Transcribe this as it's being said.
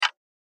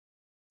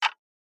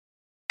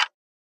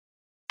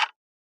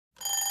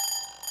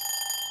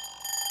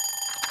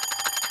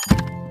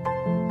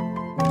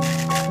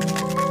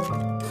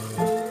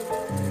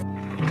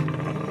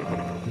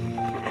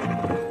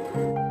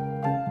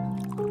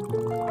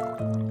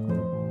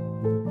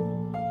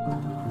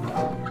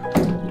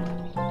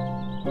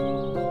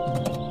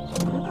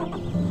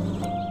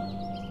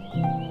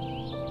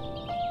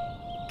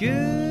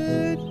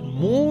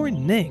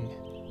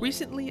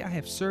Recently, I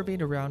have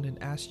surveyed around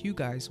and asked you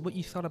guys what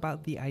you thought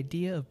about the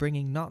idea of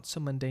bringing Not So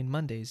Mundane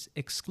Mondays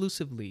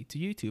exclusively to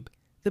YouTube.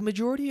 The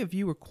majority of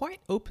you were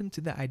quite open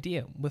to the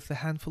idea, with a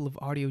handful of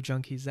audio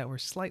junkies that were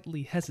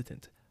slightly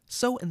hesitant.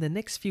 So in the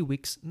next few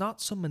weeks, Not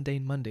So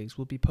Mundane Mondays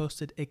will be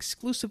posted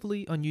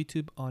exclusively on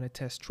YouTube on a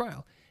test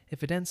trial.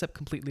 If it ends up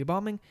completely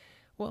bombing,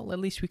 well, at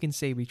least we can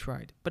say we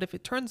tried. But if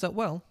it turns out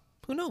well,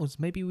 who knows,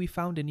 maybe we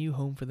found a new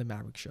home for the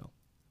Maverick Show.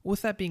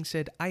 With that being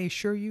said, I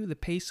assure you the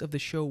pace of the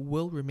show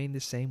will remain the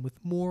same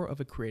with more of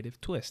a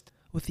creative twist.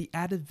 With the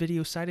added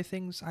video side of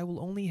things, I will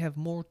only have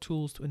more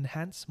tools to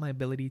enhance my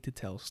ability to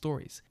tell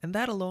stories, and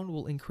that alone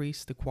will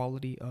increase the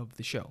quality of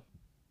the show.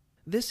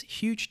 This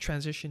huge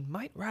transition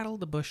might rattle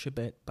the bush a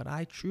bit, but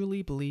I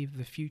truly believe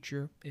the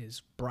future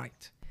is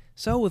bright.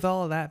 So with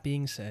all of that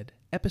being said,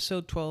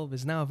 episode 12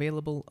 is now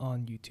available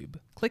on YouTube.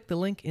 Click the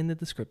link in the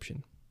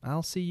description.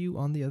 I'll see you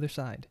on the other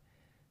side.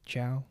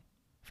 Ciao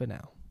for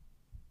now.